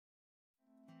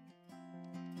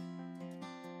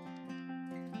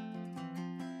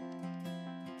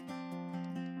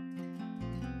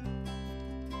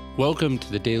Welcome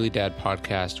to the Daily Dad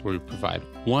Podcast, where we provide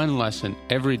one lesson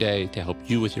every day to help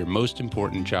you with your most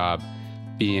important job,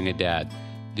 being a dad.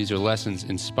 These are lessons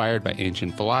inspired by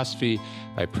ancient philosophy,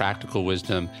 by practical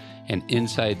wisdom, and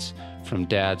insights from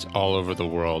dads all over the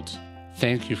world.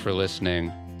 Thank you for listening,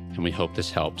 and we hope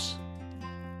this helps.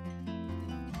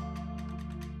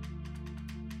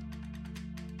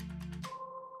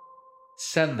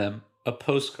 Send them a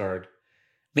postcard.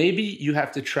 Maybe you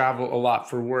have to travel a lot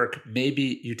for work.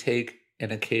 Maybe you take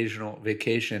an occasional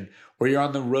vacation, or you're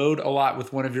on the road a lot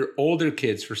with one of your older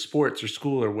kids for sports or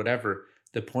school or whatever.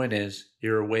 The point is,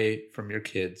 you're away from your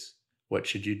kids. What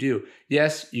should you do?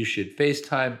 Yes, you should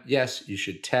FaceTime. Yes, you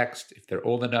should text if they're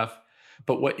old enough.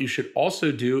 But what you should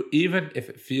also do, even if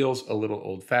it feels a little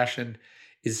old-fashioned,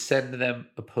 is send them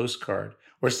a postcard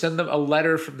or send them a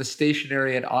letter from the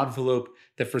stationery and envelope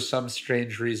that for some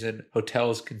strange reason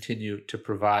hotels continue to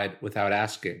provide without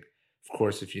asking. Of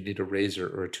course, if you need a razor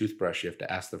or a toothbrush, you have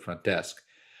to ask the front desk.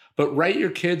 But write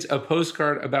your kids a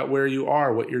postcard about where you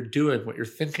are, what you're doing, what you're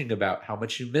thinking about, how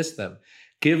much you miss them.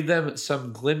 Give them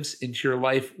some glimpse into your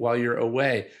life while you're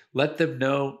away. Let them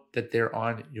know that they're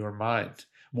on your mind.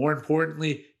 More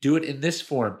importantly, do it in this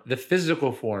form, the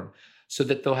physical form, so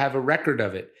that they'll have a record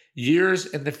of it. Years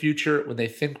in the future, when they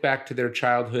think back to their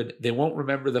childhood, they won't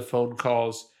remember the phone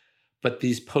calls, but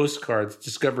these postcards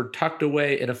discovered tucked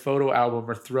away in a photo album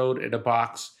or thrown in a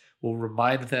box will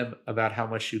remind them about how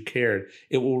much you cared.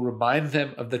 It will remind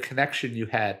them of the connection you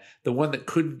had, the one that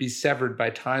couldn't be severed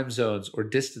by time zones or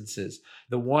distances,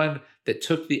 the one that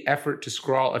took the effort to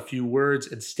scrawl a few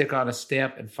words and stick on a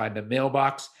stamp and find a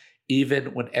mailbox,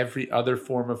 even when every other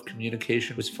form of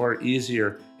communication was far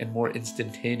easier and more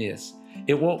instantaneous.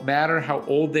 It won't matter how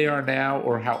old they are now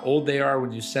or how old they are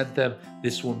when you sent them.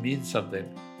 This will mean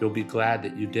something. You'll be glad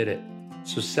that you did it.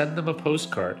 So send them a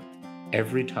postcard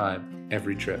every time,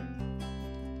 every trip.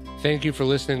 Thank you for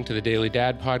listening to the Daily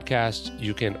Dad Podcast.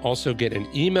 You can also get an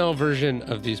email version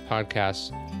of these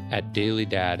podcasts at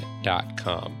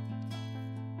dailydad.com.